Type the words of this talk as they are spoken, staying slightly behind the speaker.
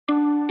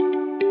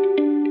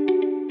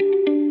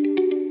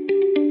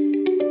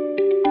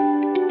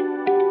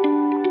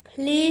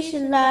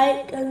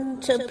like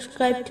and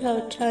subscribe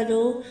to our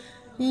channel.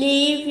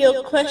 Leave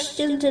your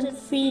questions and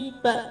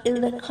feedback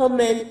in the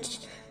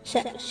comments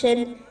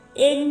section.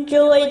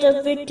 Enjoy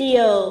the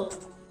video.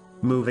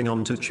 Moving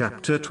on to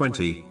chapter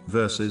 20,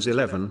 verses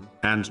 11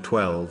 and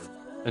 12.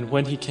 And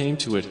when he came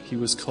to it, he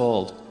was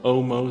called,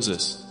 O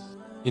Moses,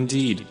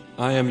 indeed,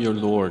 I am your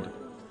Lord,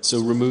 so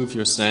remove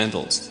your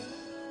sandals.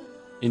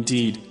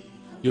 Indeed,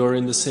 you are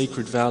in the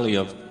sacred valley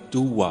of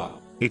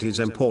Duwa. It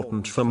is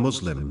important for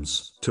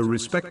Muslims to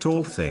respect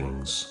all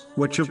things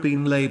which have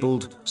been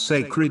labeled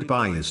sacred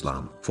by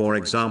Islam. For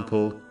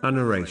example, a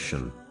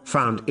narration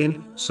found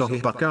in Sahih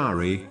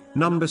Bukhari,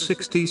 number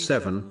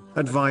 67,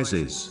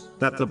 advises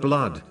that the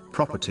blood,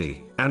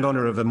 property, and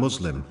honor of a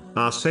Muslim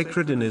are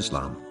sacred in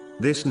Islam.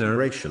 This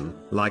narration,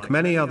 like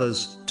many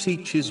others,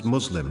 teaches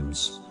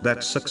Muslims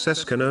that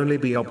success can only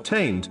be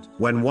obtained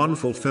when one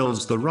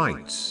fulfills the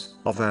rights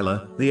of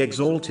Allah, the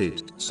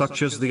Exalted,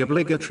 such as the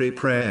obligatory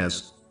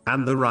prayers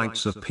and the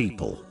rights of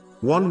people.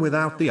 One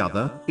without the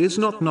other is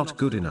not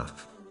good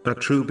enough. A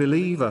true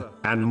believer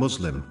and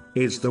Muslim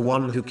is the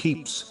one who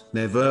keeps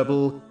their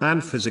verbal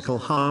and physical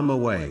harm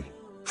away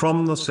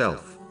from the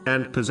self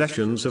and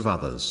possessions of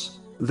others.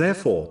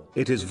 Therefore,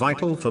 it is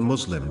vital for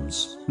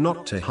Muslims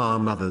not to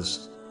harm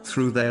others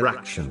through their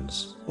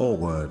actions or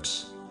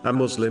words. A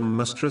Muslim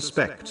must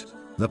respect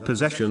the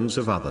possessions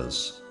of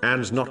others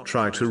and not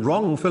try to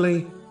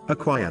wrongfully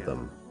acquire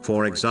them.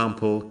 For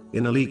example,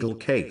 in a legal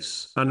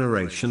case, a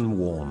narration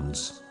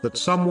warns that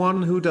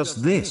someone who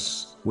does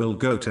this will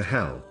go to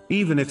hell,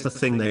 even if the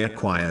thing they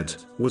acquired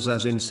was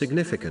as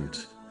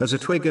insignificant as a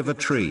twig of a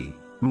tree.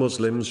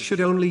 Muslims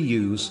should only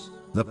use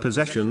the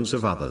possessions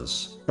of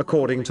others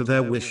according to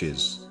their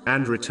wishes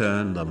and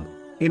return them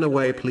in a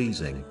way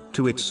pleasing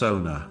to its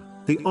owner.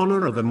 The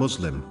honor of a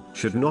Muslim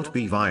should not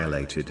be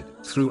violated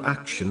through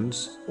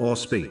actions or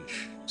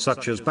speech,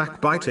 such as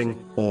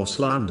backbiting or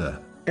slander.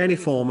 Any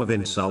form of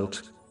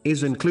insult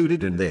is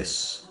included in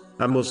this.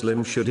 A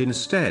Muslim should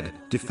instead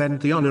defend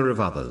the honor of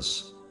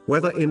others,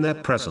 whether in their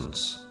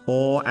presence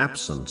or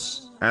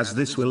absence, as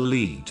this will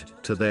lead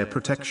to their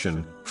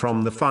protection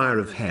from the fire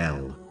of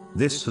hell.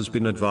 This has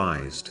been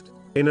advised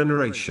in a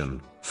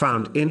narration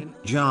found in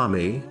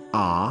Jami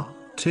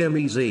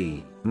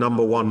Tirmizi,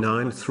 number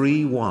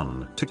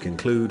 1931. To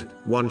conclude,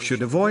 one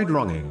should avoid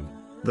wronging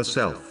the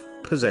self,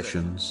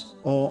 possessions,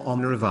 or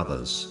honor of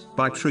others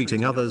by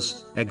treating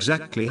others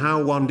exactly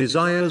how one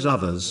desires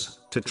others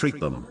to treat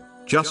them.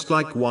 Just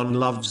like one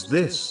loves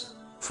this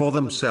for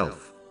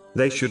themselves,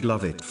 they should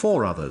love it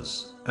for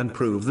others, and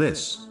prove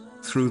this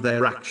through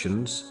their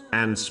actions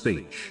and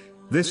speech.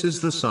 This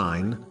is the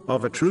sign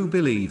of a true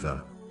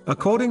believer.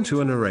 According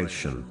to a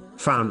narration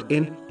found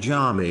in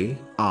Jami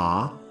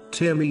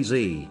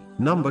Tirmizi,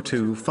 number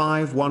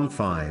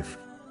 2515,